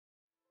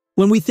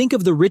When we think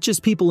of the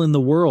richest people in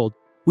the world,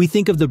 we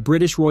think of the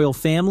British royal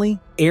family,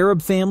 Arab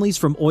families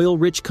from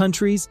oil-rich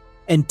countries,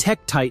 and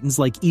tech titans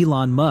like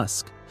Elon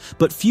Musk.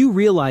 But few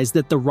realize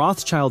that the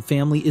Rothschild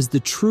family is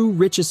the true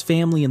richest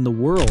family in the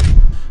world,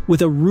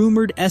 with a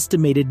rumored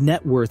estimated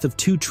net worth of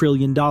 $2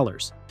 trillion.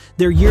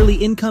 Their yearly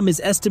income is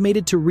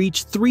estimated to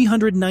reach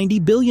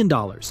 $390 billion.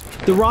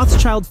 The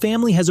Rothschild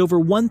family has over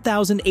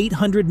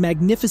 1,800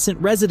 magnificent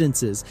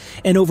residences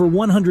and over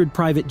 100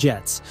 private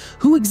jets.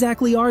 Who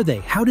exactly are they?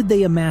 How did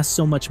they amass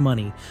so much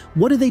money?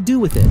 What do they do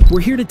with it?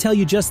 We're here to tell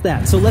you just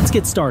that, so let's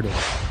get started.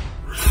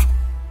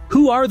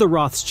 Who are the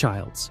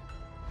Rothschilds?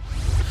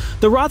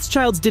 The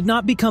Rothschilds did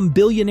not become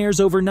billionaires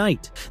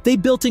overnight. They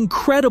built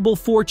incredible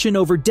fortune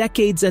over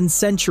decades and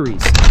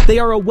centuries. They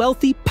are a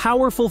wealthy,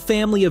 powerful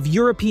family of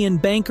European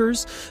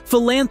bankers,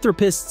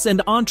 philanthropists,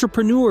 and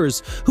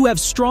entrepreneurs who have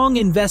strong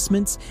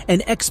investments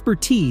and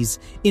expertise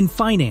in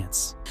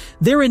finance.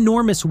 Their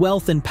enormous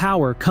wealth and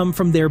power come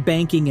from their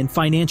banking and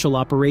financial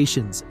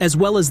operations, as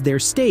well as their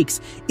stakes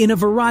in a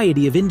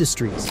variety of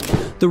industries.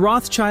 The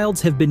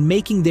Rothschilds have been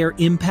making their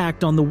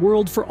impact on the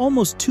world for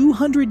almost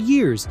 200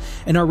 years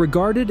and are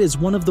regarded as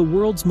one of the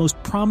world's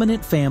most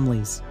prominent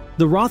families.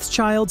 The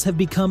Rothschilds have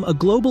become a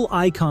global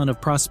icon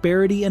of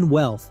prosperity and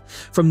wealth,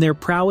 from their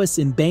prowess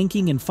in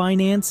banking and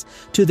finance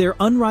to their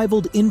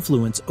unrivaled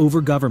influence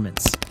over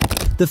governments.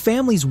 The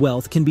family's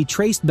wealth can be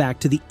traced back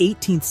to the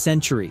 18th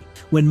century,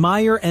 when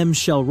Mayer M.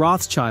 Schell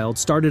Rothschild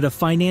started a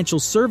financial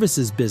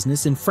services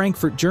business in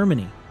Frankfurt,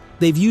 Germany.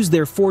 They've used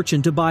their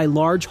fortune to buy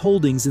large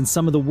holdings in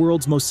some of the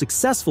world's most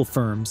successful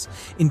firms,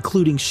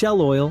 including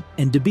Shell Oil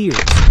and De Beers.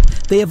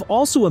 They have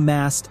also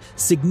amassed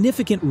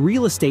significant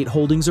real estate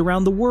holdings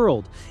around the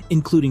world,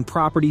 including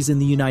properties in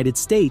the United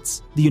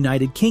States, the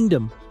United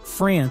Kingdom,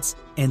 France,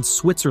 and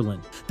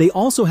Switzerland. They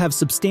also have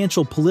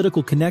substantial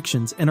political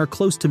connections and are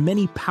close to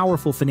many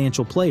powerful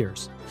financial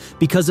players.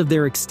 Because of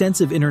their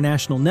extensive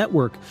international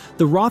network,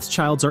 the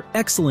Rothschilds are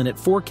excellent at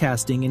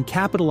forecasting and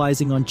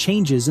capitalizing on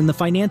changes in the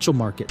financial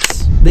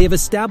markets. They have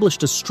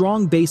established a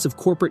strong base of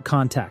corporate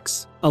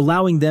contacts,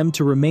 allowing them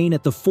to remain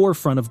at the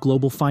forefront of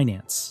global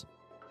finance.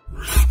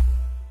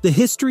 The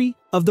history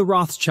of the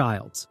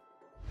Rothschilds.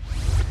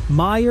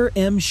 Mayer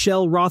M.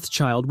 Schell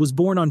Rothschild was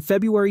born on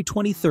February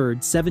 23,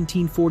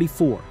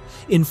 1744,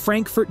 in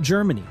Frankfurt,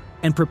 Germany,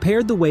 and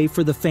prepared the way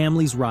for the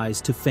family's rise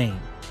to fame.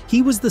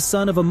 He was the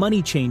son of a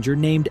money changer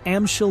named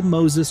Amschel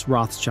Moses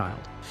Rothschild.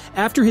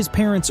 After his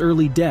parents'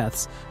 early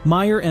deaths,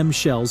 Mayer M.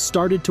 Schell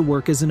started to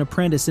work as an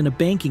apprentice in a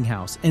banking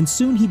house, and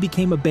soon he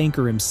became a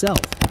banker himself.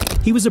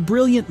 He was a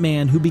brilliant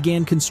man who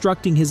began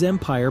constructing his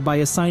empire by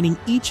assigning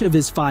each of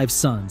his 5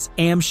 sons,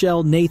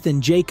 Amschel,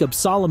 Nathan, Jacob,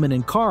 Solomon,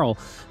 and Karl,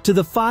 to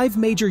the 5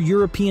 major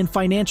European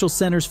financial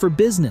centers for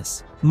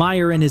business.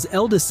 Mayer and his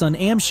eldest son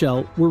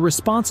Amschel were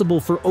responsible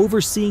for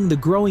overseeing the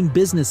growing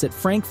business at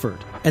Frankfurt.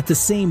 At the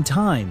same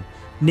time,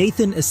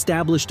 Nathan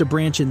established a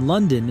branch in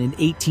London in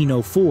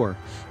 1804,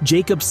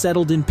 Jacob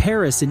settled in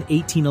Paris in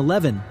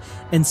 1811,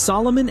 and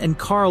Solomon and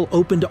Karl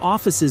opened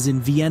offices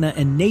in Vienna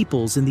and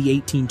Naples in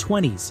the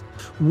 1820s.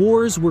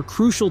 Wars were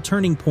crucial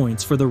turning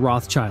points for the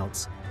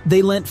Rothschilds.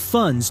 They lent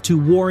funds to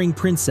warring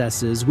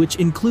princesses, which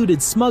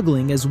included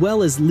smuggling as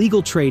well as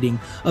legal trading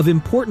of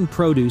important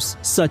produce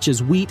such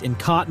as wheat and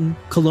cotton,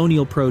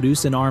 colonial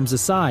produce, and arms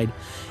aside.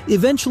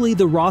 Eventually,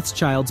 the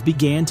Rothschilds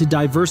began to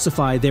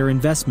diversify their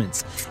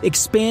investments,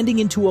 expanding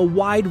into a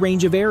wide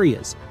range of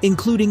areas,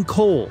 including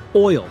coal,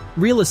 oil,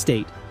 real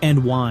estate,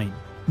 and wine.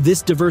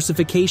 This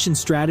diversification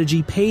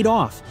strategy paid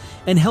off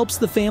and helps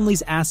the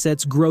family's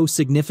assets grow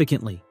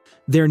significantly.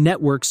 Their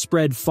network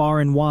spread far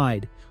and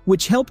wide,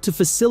 which helped to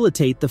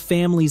facilitate the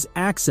family's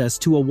access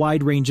to a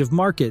wide range of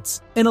markets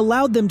and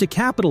allowed them to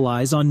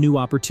capitalize on new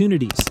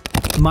opportunities.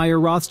 Mayer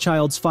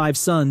Rothschild's 5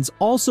 sons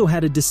also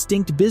had a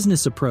distinct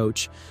business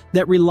approach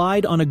that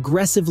relied on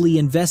aggressively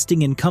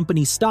investing in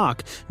company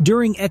stock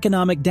during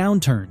economic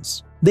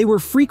downturns. They were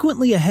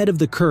frequently ahead of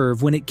the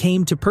curve when it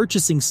came to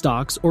purchasing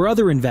stocks or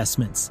other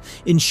investments,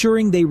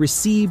 ensuring they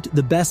received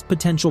the best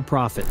potential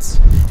profits.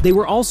 They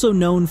were also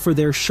known for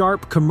their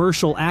sharp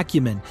commercial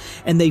acumen,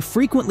 and they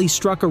frequently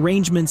struck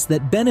arrangements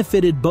that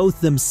benefited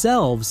both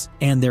themselves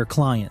and their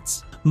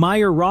clients.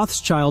 Mayer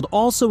Rothschild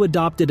also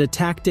adopted a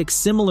tactic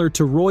similar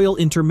to royal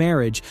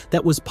intermarriage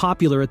that was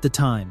popular at the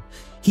time.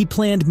 He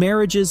planned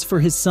marriages for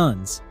his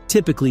sons,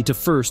 typically to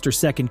first or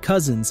second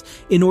cousins,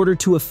 in order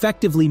to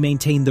effectively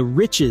maintain the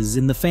riches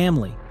in the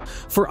family.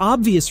 For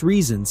obvious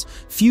reasons,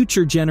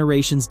 future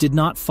generations did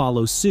not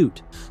follow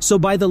suit. So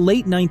by the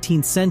late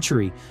 19th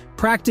century,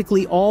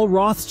 practically all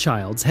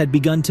Rothschilds had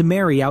begun to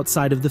marry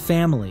outside of the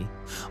family,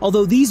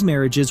 although these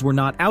marriages were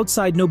not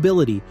outside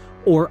nobility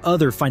or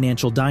other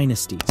financial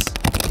dynasties.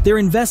 Their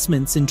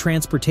investments in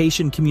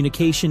transportation,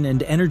 communication,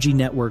 and energy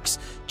networks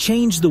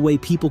changed the way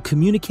people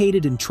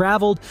communicated and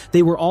traveled.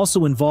 They were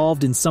also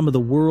involved in some of the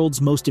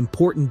world's most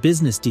important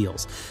business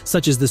deals,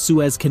 such as the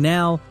Suez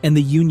Canal and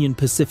the Union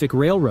Pacific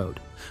Railroad.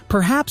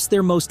 Perhaps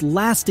their most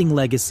lasting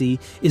legacy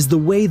is the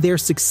way their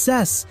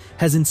success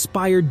has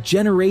inspired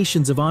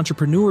generations of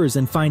entrepreneurs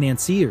and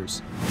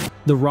financiers.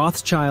 The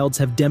Rothschilds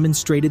have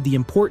demonstrated the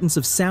importance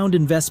of sound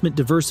investment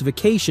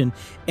diversification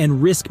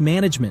and risk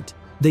management.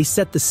 They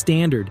set the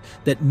standard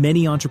that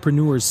many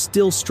entrepreneurs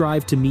still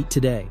strive to meet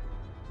today.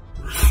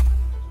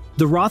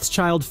 The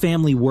Rothschild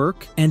family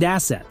work and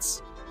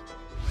assets.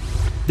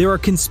 There are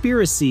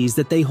conspiracies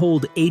that they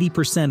hold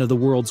 80% of the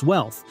world's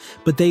wealth,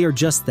 but they are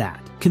just that,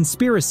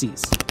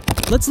 conspiracies.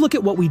 Let's look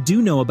at what we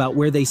do know about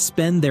where they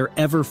spend their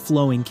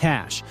ever-flowing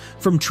cash.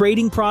 From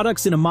trading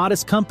products in a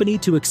modest company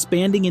to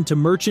expanding into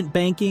merchant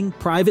banking,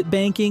 private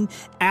banking,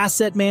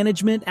 asset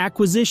management,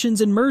 acquisitions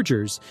and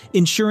mergers,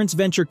 insurance,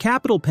 venture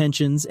capital,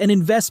 pensions, and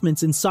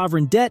investments in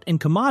sovereign debt and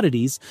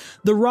commodities,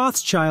 the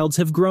Rothschilds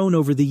have grown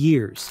over the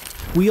years.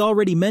 We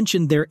already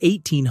mentioned their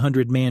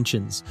 1,800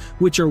 mansions,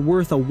 which are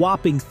worth a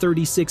whopping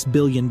 $36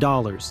 billion.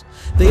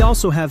 They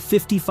also have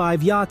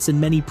 55 yachts and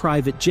many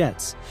private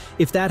jets.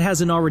 If that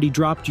hasn't already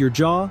dropped your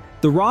jaw,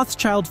 the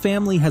Rothschild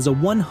family has a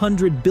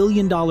 $100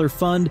 billion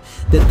fund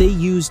that they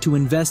use to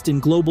invest in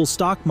global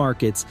stock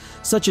markets,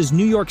 such as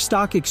New York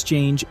Stock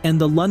Exchange and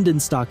the London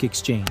Stock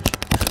Exchange.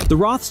 The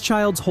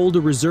Rothschilds hold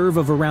a reserve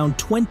of around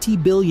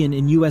 $20 billion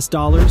in US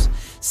dollars,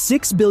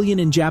 $6 billion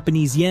in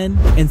Japanese yen,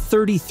 and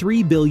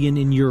 $33 billion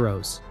in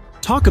euros.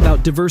 Talk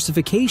about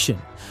diversification.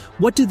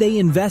 What do they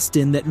invest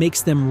in that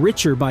makes them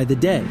richer by the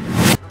day?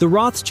 The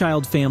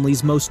Rothschild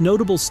family's most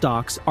notable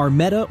stocks are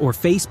Meta or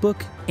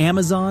Facebook,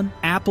 Amazon,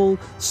 Apple,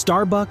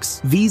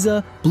 Starbucks,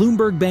 Visa,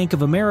 Bloomberg Bank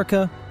of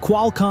America,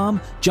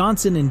 Qualcomm,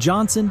 Johnson &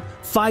 Johnson,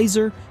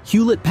 Pfizer,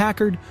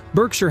 Hewlett-Packard,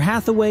 Berkshire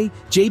Hathaway,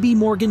 JP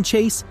Morgan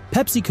Chase,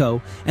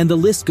 PepsiCo, and the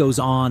list goes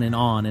on and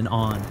on and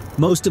on.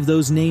 Most of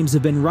those names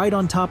have been right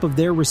on top of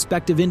their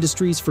respective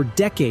industries for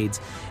decades,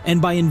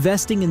 and by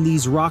investing in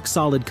these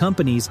rock-solid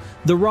companies,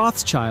 the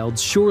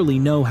Rothschilds surely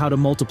know how to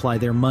multiply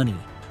their money.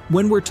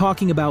 When we're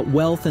talking about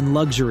wealth and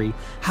luxury,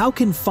 how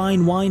can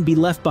fine wine be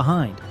left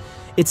behind?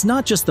 It's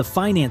not just the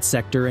finance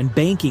sector and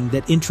banking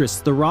that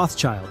interests the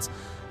Rothschilds.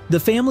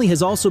 The family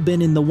has also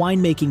been in the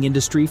winemaking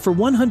industry for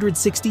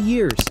 160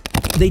 years.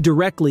 They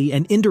directly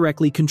and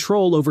indirectly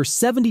control over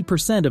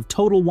 70% of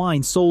total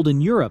wine sold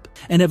in Europe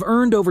and have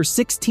earned over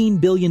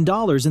 $16 billion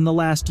in the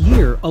last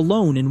year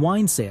alone in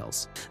wine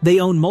sales.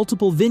 They own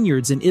multiple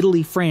vineyards in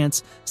Italy,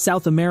 France,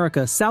 South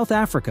America, South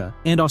Africa,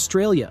 and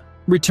Australia.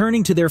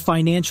 Returning to their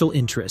financial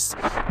interests,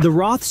 the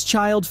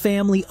Rothschild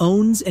family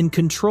owns and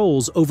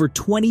controls over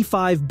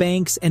 25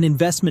 banks and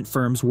investment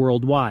firms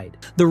worldwide.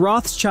 The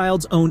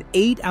Rothschilds own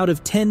 8 out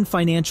of 10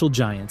 financial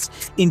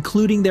giants,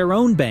 including their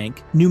own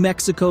bank, New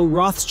Mexico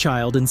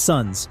Rothschild &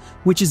 Sons,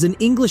 which is an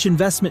English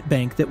investment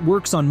bank that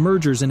works on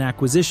mergers and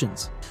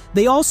acquisitions.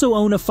 They also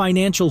own a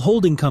financial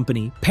holding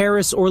company,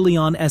 Paris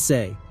Orléans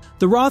SA.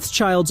 The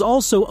Rothschilds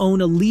also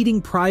own a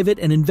leading private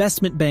and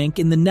investment bank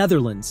in the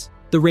Netherlands,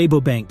 the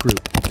Rabobank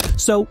Group.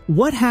 So,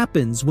 what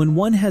happens when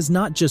one has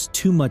not just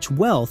too much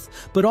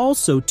wealth, but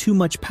also too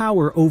much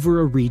power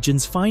over a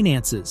region's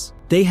finances?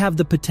 They have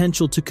the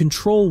potential to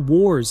control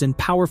wars and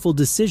powerful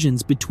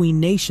decisions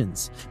between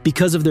nations.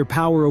 Because of their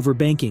power over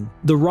banking,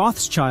 the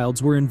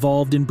Rothschilds were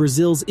involved in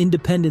Brazil's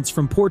independence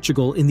from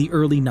Portugal in the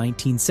early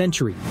 19th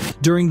century.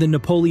 During the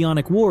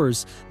Napoleonic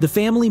Wars, the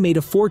family made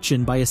a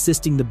fortune by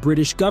assisting the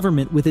British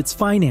government with its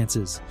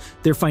finances.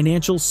 Their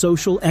financial,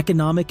 social,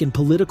 economic, and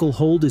political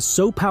hold is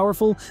so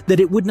powerful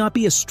that it would not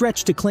be a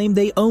stretch to claim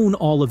they own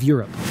all of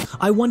Europe.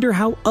 I wonder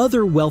how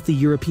other wealthy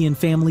European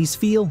families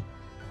feel.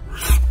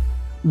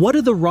 What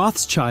do the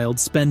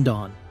Rothschilds spend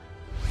on?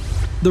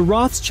 The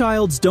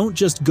Rothschilds don't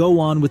just go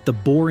on with the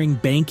boring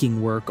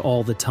banking work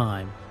all the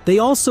time. They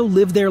also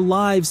live their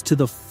lives to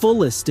the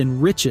fullest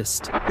and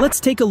richest. Let's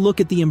take a look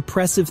at the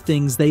impressive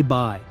things they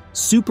buy.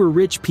 Super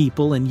rich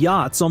people and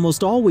yachts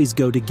almost always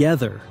go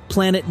together.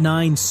 Planet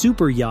 9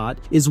 super yacht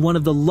is one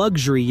of the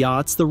luxury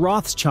yachts the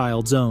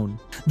Rothschilds own.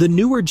 The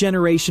newer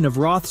generation of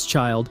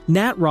Rothschild,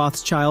 Nat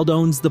Rothschild,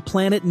 owns the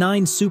Planet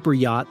 9 super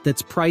yacht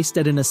that's priced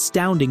at an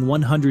astounding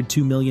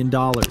 $102 million.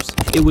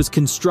 It was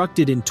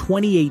constructed in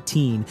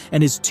 2018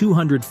 and is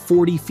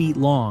 240 feet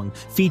long,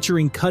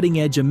 featuring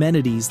cutting-edge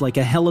amenities like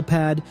a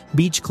helipad,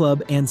 beach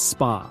club, and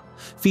spa.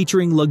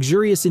 Featuring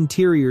luxurious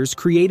interiors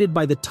created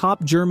by the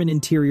top German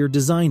interior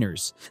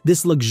designers.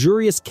 This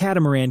luxurious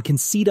catamaran can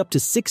seat up to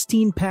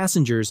 16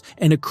 passengers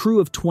and a crew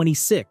of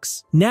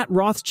 26. Nat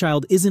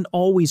Rothschild isn't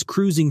always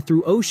cruising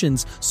through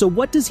oceans, so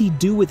what does he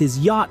do with his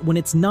yacht when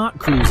it's not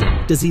cruising?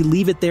 Does he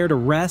leave it there to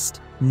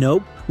rest?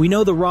 Nope. We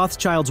know the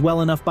Rothschilds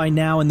well enough by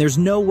now, and there's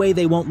no way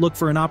they won't look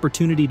for an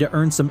opportunity to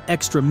earn some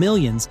extra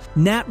millions.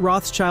 Nat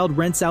Rothschild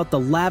rents out the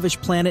lavish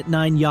Planet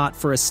 9 yacht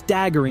for a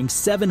staggering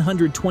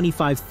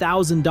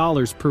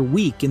 $725,000 per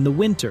week in the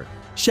winter.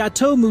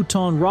 Chateau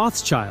Mouton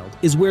Rothschild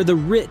is where the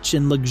rich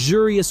and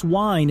luxurious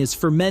wine is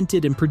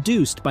fermented and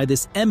produced by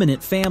this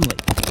eminent family.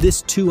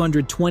 This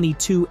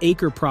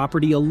 222-acre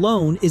property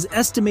alone is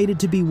estimated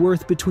to be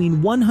worth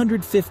between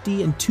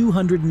 $150 and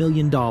 $200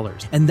 million,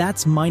 and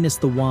that's minus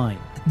the wine.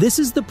 This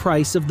is the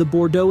price of the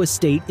Bordeaux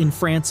estate in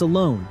France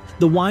alone.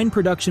 The wine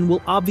production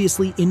will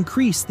obviously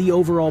increase the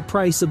overall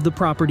price of the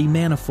property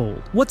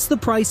manifold. What's the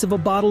price of a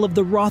bottle of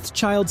the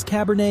Rothschilds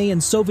Cabernet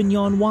and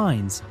Sauvignon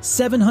wines?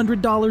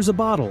 $700 a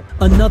bottle.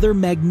 Another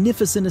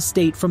magnificent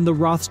estate from the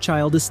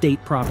Rothschild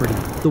estate property.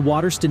 The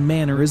Waterston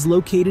Manor is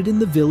located in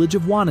the village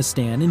of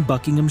Wanistan in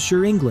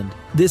Buckinghamshire, England.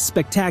 This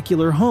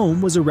spectacular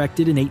home was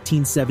erected in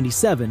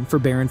 1877 for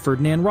Baron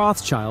Ferdinand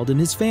Rothschild and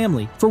his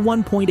family for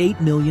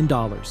 $1.8 million.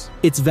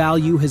 Its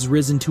value has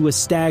risen to a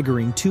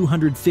staggering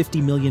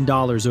 $250 million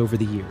over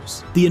the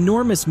years. The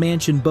enormous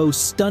mansion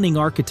boasts stunning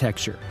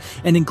architecture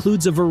and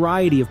includes a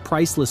variety of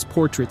priceless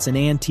portraits and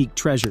antique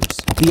treasures.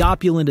 The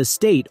opulent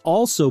estate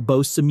also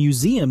boasts a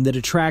museum that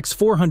attracts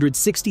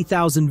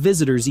 460,000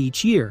 visitors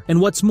each year.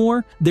 And what's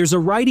more, there's a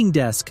writing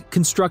desk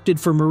constructed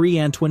for Marie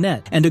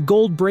Antoinette and a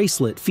gold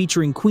bracelet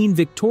featuring Queen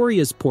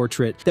Victoria's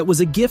portrait that was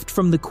a gift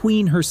from the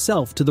Queen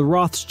herself to the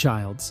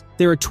Rothschilds.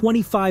 There are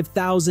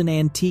 25,000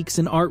 antiques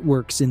and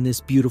artworks in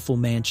this beautiful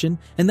mansion,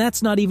 and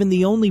that's not even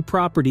the only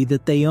property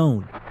that they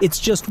own. It's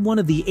just one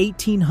of the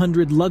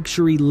 1,800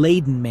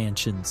 luxury-laden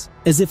mansions.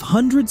 As if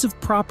hundreds of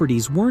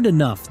properties weren't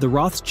enough, the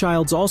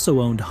Rothschilds also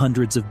owned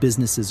hundreds of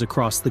businesses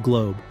across the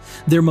globe.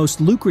 Their most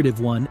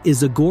lucrative one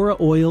is Agora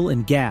Oil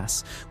and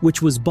Gas,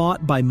 which was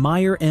bought by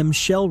Meyer M.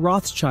 Shell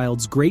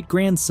Rothschild's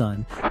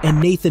great-grandson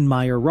and Nathan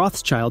Meyer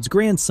Rothschild's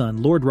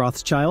grandson, Lord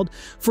Rothschild,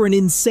 for an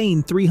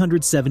insane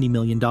 $370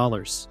 million.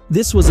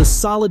 This was a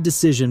solid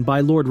decision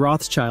by Lord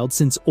Rothschild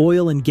since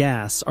oil and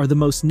gas are the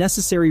most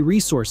necessary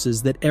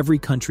resources that every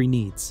country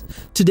needs.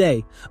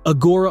 Today,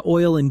 Agora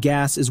Oil and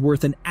Gas is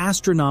worth an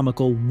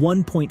astronomical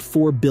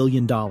 $1.4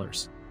 billion.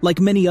 Like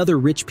many other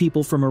rich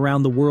people from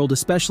around the world,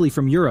 especially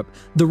from Europe,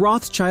 the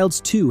Rothschilds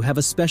too have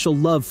a special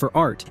love for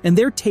art, and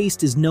their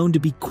taste is known to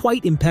be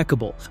quite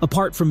impeccable,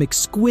 apart from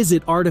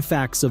exquisite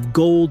artifacts of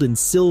gold and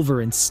silver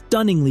and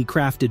stunningly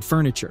crafted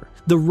furniture.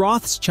 The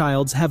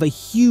Rothschilds have a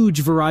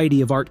huge variety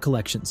of art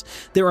collections.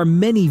 There are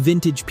many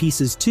vintage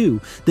pieces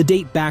too, that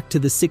date back to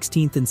the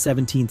 16th and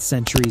 17th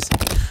centuries.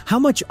 How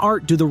much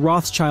art do the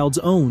Rothschilds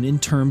own in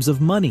terms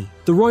of money?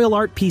 The royal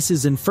art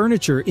pieces and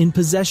furniture in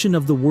possession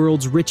of the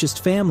world's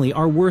richest family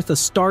are worth a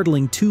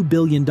startling $2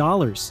 billion.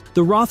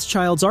 The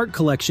Rothschilds' art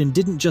collection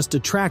didn't just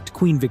attract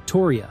Queen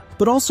Victoria,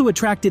 but also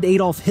attracted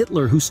Adolf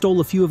Hitler, who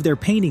stole a few of their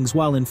paintings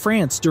while in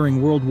France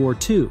during World War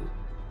II.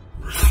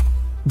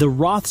 The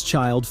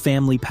Rothschild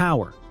family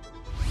power.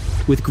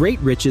 With great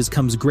riches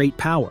comes great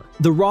power.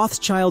 The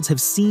Rothschilds have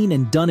seen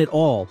and done it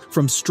all,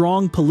 from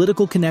strong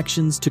political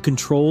connections to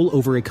control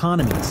over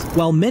economies.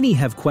 While many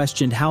have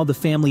questioned how the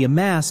family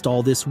amassed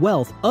all this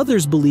wealth,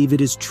 others believe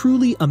it is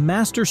truly a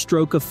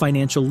masterstroke of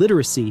financial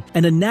literacy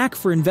and a knack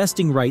for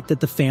investing right that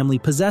the family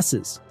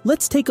possesses.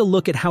 Let's take a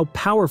look at how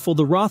powerful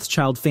the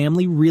Rothschild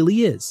family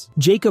really is.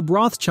 Jacob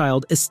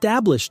Rothschild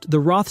established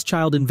the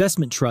Rothschild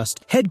Investment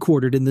Trust,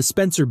 headquartered in the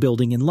Spencer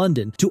Building in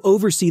London, to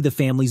oversee the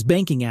family's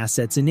banking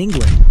assets in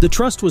England. The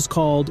trust was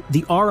called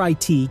the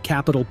RIT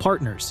Capital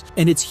Partners,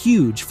 and it's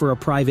huge for a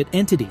private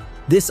entity.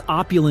 This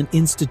opulent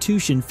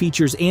institution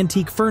features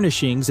antique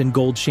furnishings and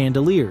gold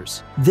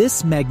chandeliers.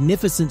 This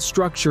magnificent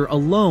structure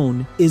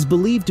alone is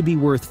believed to be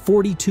worth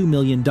 $42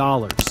 million.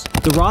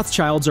 The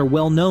Rothschilds are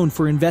well known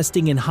for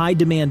investing in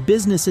high-demand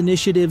business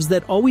initiatives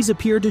that always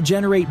appear to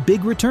generate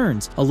big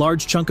returns. A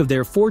large chunk of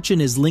their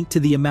fortune is linked to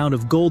the amount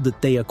of gold that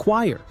they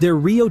acquire. Their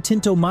Rio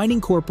Tinto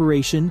Mining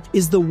Corporation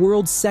is the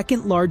world's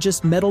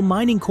second-largest metal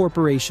mining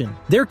corporation.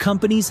 Their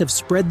companies have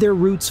spread their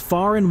roots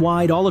far and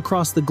wide all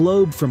across the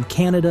globe, from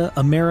Canada,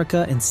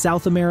 America, and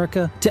South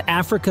America to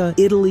Africa,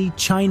 Italy,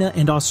 China,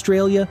 and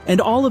Australia,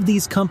 and all of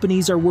these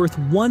companies are worth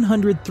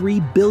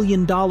 $103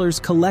 billion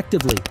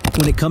collectively.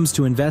 When it comes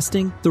to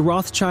investing, the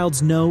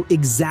Rothschilds know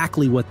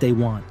exactly what they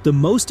want. The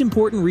most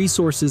important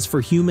resources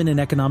for human and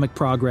economic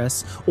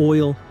progress: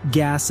 oil,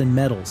 gas, and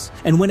metals.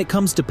 And when it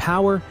comes to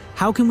power,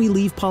 how can we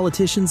leave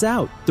politicians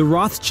out? The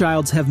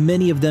Rothschilds have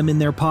many of them in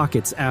their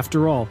pockets.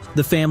 After all,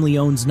 the family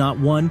owns not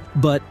one,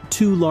 but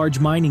two large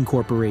mining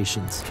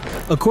corporations.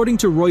 According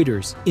to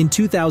Reuters, in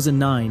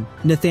 2009,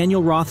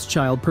 Nathaniel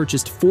Rothschild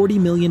purchased $40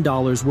 million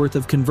worth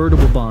of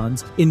convertible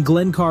bonds in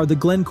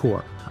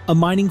Glencore, a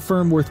mining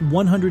firm worth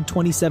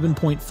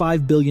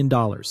 $127.5 billion.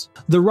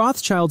 The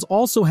Rothschilds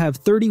also have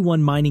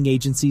 31 mining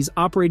agencies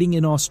operating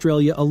in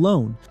Australia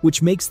alone,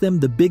 which makes them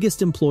the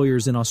biggest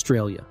employers in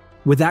Australia.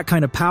 With that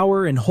kind of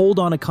power and hold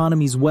on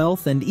economy's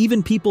wealth, and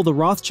even people, the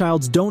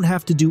Rothschilds don't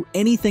have to do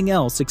anything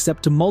else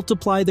except to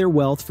multiply their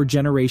wealth for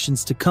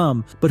generations to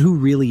come. But who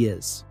really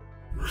is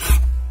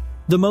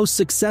the most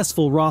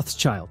successful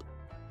Rothschild?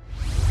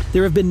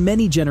 There have been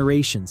many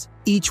generations,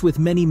 each with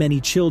many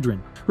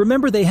children.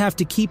 Remember, they have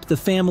to keep the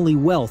family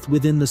wealth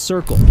within the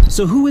circle.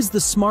 So who is the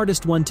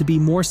smartest one to be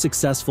more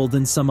successful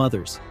than some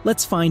others?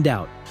 Let's find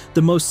out.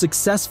 the most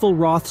successful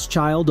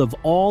Rothschild of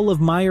all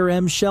of Meyer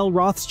M. Shell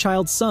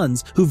Rothschild's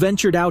sons, who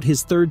ventured out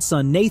his third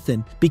son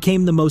Nathan,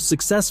 became the most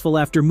successful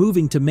after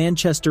moving to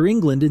Manchester,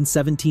 England in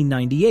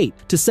 1798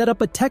 to set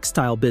up a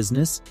textile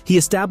business. He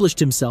established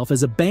himself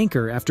as a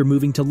banker after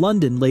moving to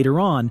London later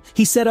on.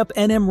 He set up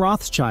N.M.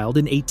 Rothschild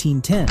in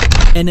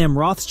 1810. N.M.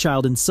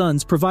 Rothschild and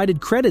Sons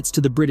provided credits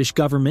to the British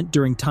government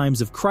during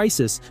times of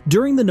crisis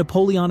during the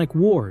Napoleonic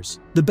Wars.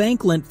 The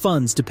bank lent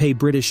funds to pay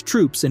British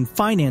troops and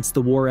financed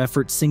the war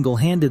effort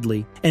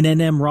single-handedly, and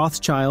N.M.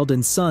 Rothschild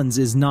and Sons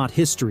is not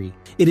history.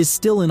 It is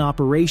still in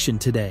operation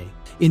today.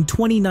 In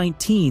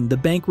 2019, the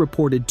bank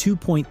reported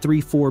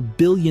 $2.34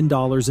 billion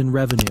in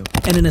revenue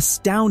and an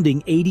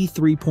astounding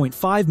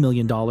 $83.5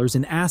 million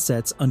in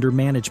assets under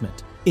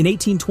management. In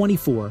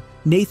 1824,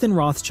 Nathan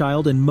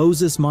Rothschild and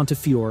Moses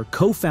Montefiore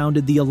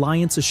co-founded the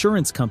Alliance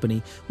Assurance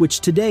Company,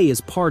 which today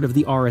is part of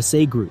the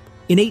RSA Group.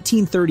 In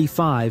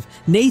 1835,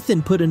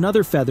 Nathan put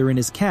another feather in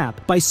his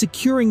cap by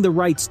securing the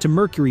rights to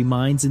mercury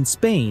mines in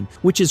Spain,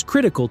 which is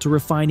critical to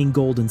refining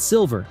gold and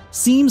silver.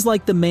 Seems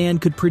like the man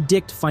could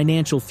predict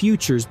financial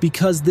futures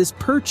because this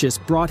purchase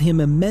brought him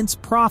immense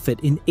profit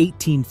in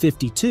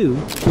 1852,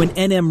 when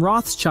N.M.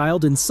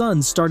 Rothschild and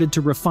Sons started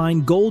to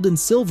refine gold and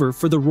silver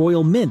for the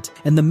Royal Mint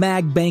and the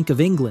Mag Bank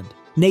of England.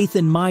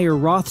 Nathan Meyer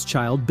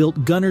Rothschild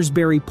built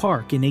Gunnersbury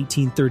Park in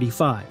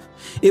 1835.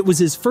 It was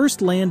his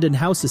first land and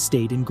house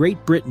estate in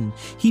Great Britain.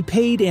 He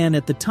paid an,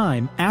 at the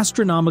time,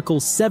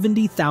 astronomical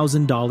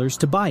 $70,000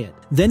 to buy it.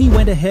 Then he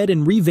went ahead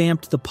and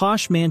revamped the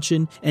posh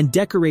mansion and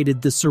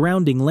decorated the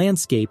surrounding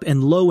landscape,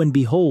 and lo and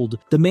behold,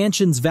 the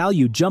mansion's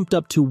value jumped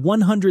up to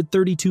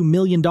 $132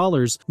 million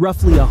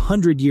roughly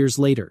 100 years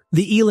later.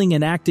 The Ealing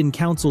and Acton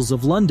Councils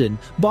of London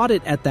bought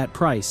it at that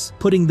price,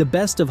 putting the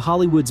best of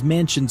Hollywood's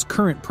mansion's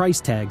current price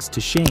tags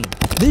to shame.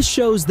 This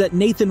shows that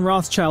Nathan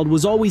Rothschild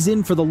was always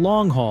in for the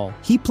long haul.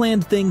 He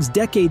planned things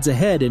decades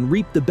ahead and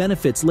reaped the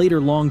benefits later.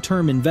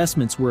 Long-term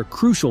investments were a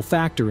crucial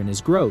factor in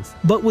his growth.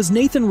 But was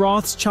Nathan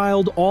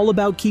Rothschild all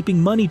about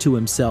keeping money to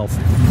himself?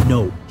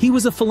 No. He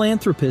was a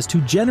philanthropist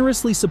who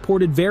generously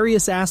supported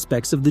various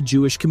aspects of the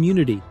Jewish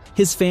community.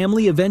 His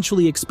family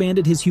eventually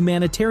expanded his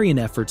humanitarian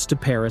efforts to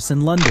Paris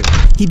and London.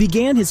 He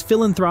began his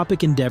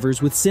philanthropic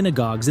endeavors with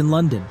synagogues in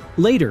London.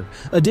 Later,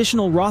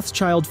 additional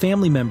Rothschild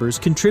family members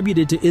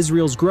contributed to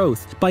Israel's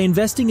growth by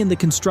investing in the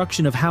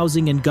construction of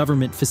housing and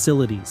government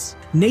facilities.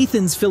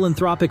 Nathan's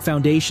philanthropic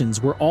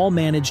foundations were all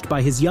managed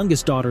by his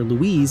youngest daughter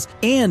Louise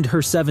and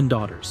her 7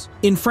 daughters.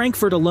 In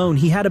Frankfurt alone,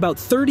 he had about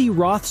 30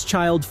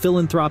 Rothschild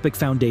philanthropic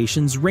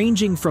foundations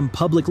ranging from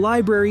public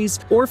libraries,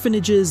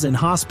 orphanages, and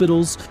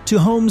hospitals to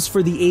homes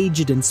for the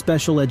aged and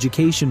special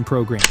education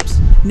programs.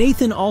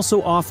 Nathan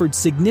also offered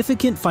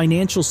significant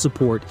financial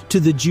support to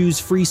the Jews'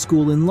 Free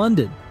School in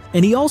London,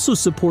 and he also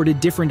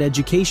supported different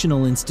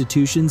educational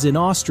institutions in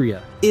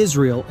Austria,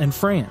 Israel, and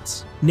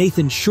France.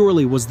 Nathan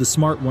surely was the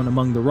smart one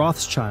among the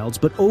Rothschilds,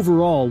 but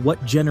overall,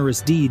 what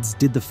generous deeds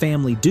did the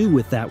family do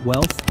with that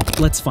wealth?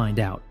 Let's find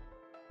out.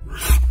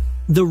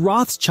 The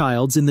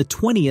Rothschilds in the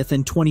 20th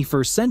and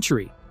 21st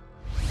century.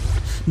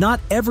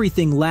 Not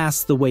everything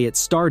lasts the way it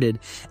started,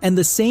 and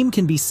the same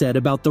can be said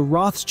about the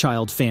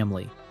Rothschild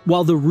family.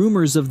 While the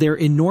rumors of their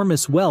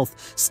enormous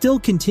wealth still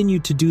continue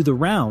to do the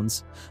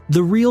rounds,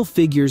 the real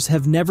figures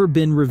have never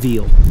been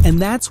revealed,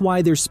 and that's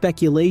why there's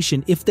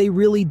speculation if they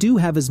really do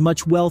have as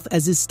much wealth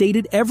as is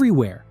stated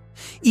everywhere.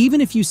 Even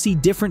if you see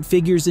different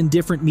figures in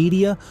different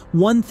media,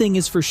 one thing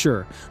is for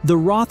sure: the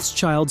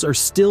Rothschilds are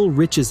still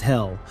rich as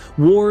hell.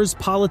 Wars,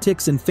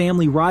 politics, and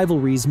family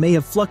rivalries may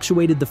have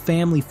fluctuated the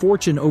family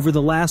fortune over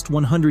the last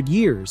 100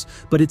 years,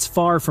 but it's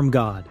far from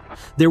God.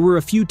 There were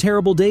a few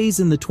terrible days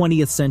in the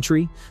 20th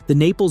century. The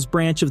Naples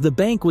branch of the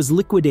bank was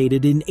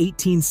liquidated in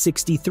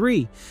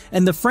 1863,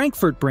 and the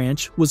Frankfurt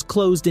branch was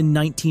closed in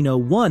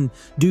 1901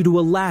 due to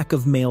a lack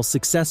of male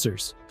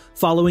successors.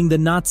 Following the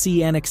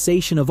Nazi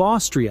annexation of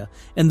Austria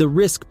and the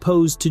risk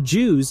posed to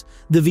Jews,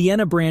 the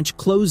Vienna branch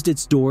closed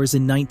its doors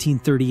in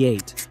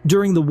 1938.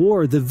 During the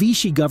war, the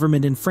Vichy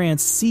government in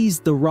France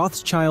seized the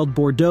Rothschild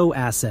Bordeaux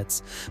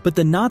assets, but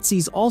the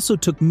Nazis also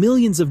took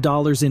millions of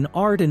dollars in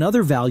art and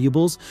other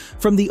valuables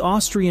from the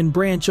Austrian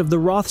branch of the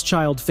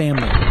Rothschild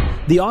family.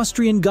 The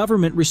Austrian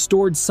government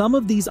restored some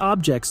of these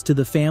objects to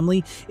the family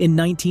in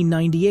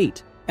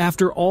 1998,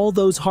 after all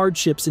those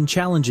hardships and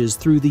challenges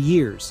through the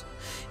years.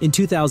 In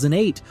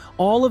 2008,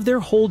 all of their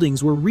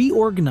holdings were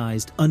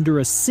reorganized under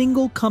a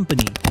single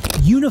company,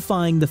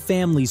 unifying the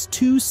family's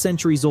 2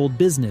 centuries-old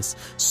business,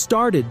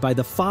 started by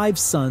the 5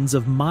 sons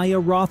of Maya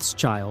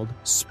Rothschild,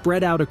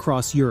 spread out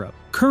across Europe.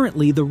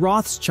 Currently, the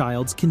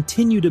Rothschilds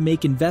continue to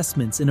make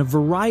investments in a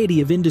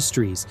variety of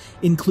industries,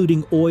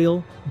 including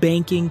oil,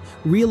 banking,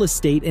 real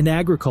estate, and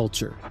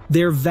agriculture.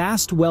 Their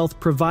vast wealth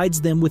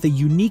provides them with a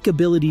unique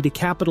ability to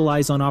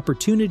capitalize on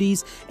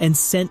opportunities and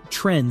scent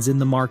trends in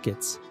the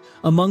markets.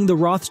 Among the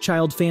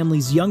Rothschild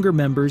family's younger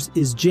members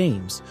is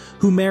James,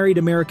 who married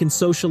American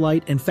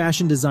socialite and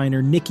fashion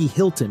designer Nikki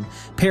Hilton,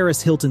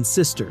 Paris Hilton's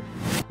sister.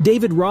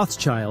 David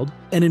Rothschild,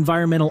 an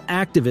environmental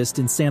activist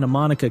in Santa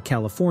Monica,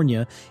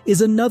 California,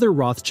 is another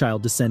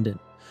Rothschild descendant.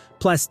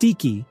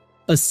 Plastiki,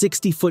 A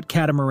 60-foot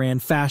catamaran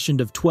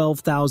fashioned of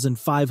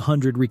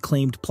 12,500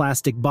 reclaimed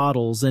plastic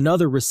bottles and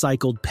other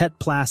recycled PET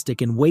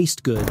plastic and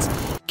waste goods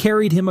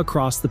carried him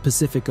across the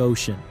Pacific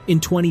Ocean. In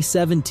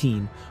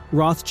 2017,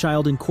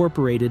 Rothschild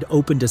Incorporated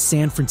opened a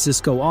San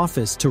Francisco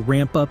office to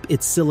ramp up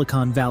its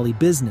Silicon Valley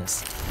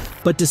business.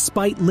 But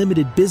despite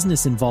limited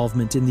business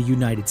involvement in the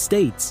United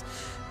States,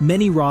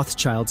 many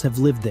Rothschilds have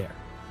lived there.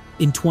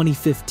 In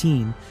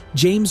 2015,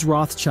 James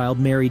Rothschild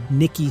married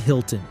Nikki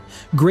Hilton,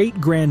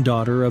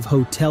 great-granddaughter of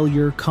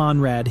hotelier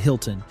Conrad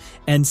Hilton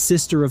and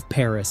sister of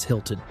Paris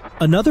Hilton.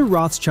 Another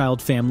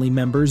Rothschild family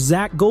member,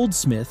 Zach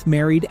Goldsmith,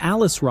 married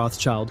Alice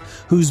Rothschild,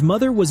 whose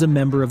mother was a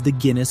member of the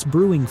Guinness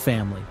brewing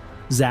family.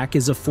 Zach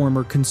is a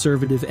former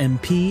Conservative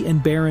MP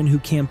and baron who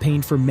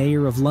campaigned for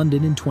mayor of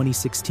London in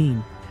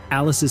 2016.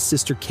 Alice's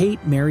sister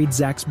Kate married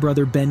Zach's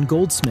brother Ben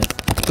Goldsmith,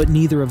 but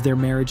neither of their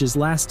marriages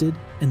lasted,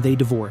 and they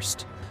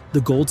divorced. The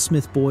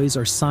Goldsmith boys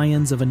are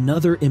scions of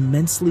another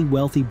immensely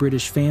wealthy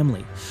British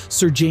family,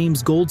 Sir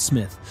James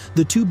Goldsmith,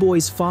 the two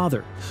boys'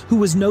 father, who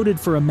was noted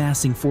for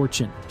amassing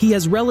fortune. He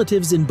has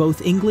relatives in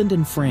both England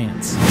and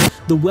France.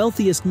 The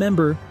wealthiest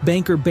member,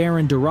 banker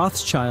Baron de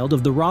Rothschild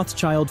of the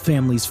Rothschild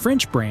family's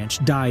French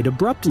branch, died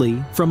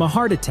abruptly from a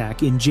heart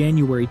attack in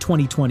January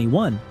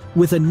 2021,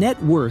 with a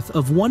net worth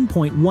of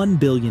 $1.1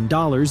 billion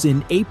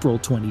in April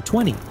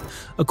 2020,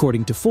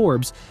 according to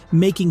Forbes,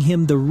 making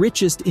him the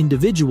richest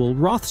individual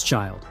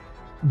Rothschild.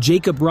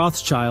 Jacob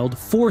Rothschild,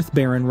 fourth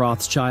Baron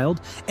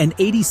Rothschild, an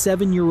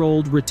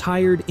 87-year-old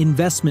retired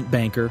investment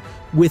banker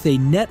with a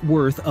net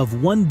worth of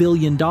 $1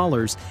 billion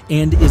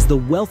and is the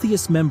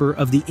wealthiest member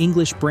of the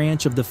English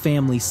branch of the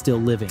family still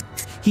living.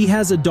 He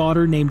has a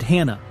daughter named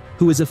Hannah,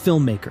 who is a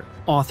filmmaker,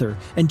 author,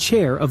 and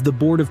chair of the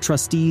Board of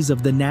Trustees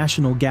of the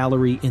National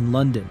Gallery in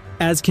London.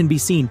 As can be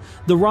seen,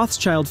 the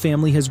Rothschild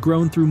family has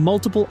grown through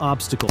multiple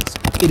obstacles.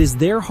 It is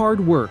their hard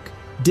work,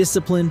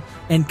 discipline,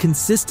 and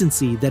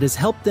consistency that has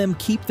helped them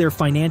keep their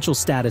financial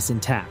status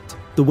intact.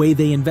 The way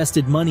they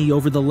invested money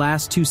over the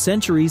last 2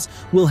 centuries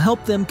will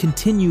help them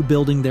continue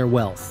building their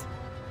wealth.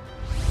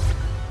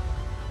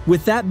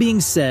 With that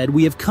being said,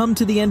 we have come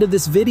to the end of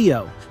this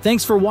video.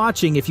 Thanks for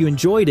watching. If you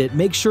enjoyed it,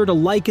 make sure to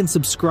like and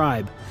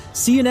subscribe.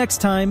 See you next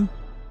time.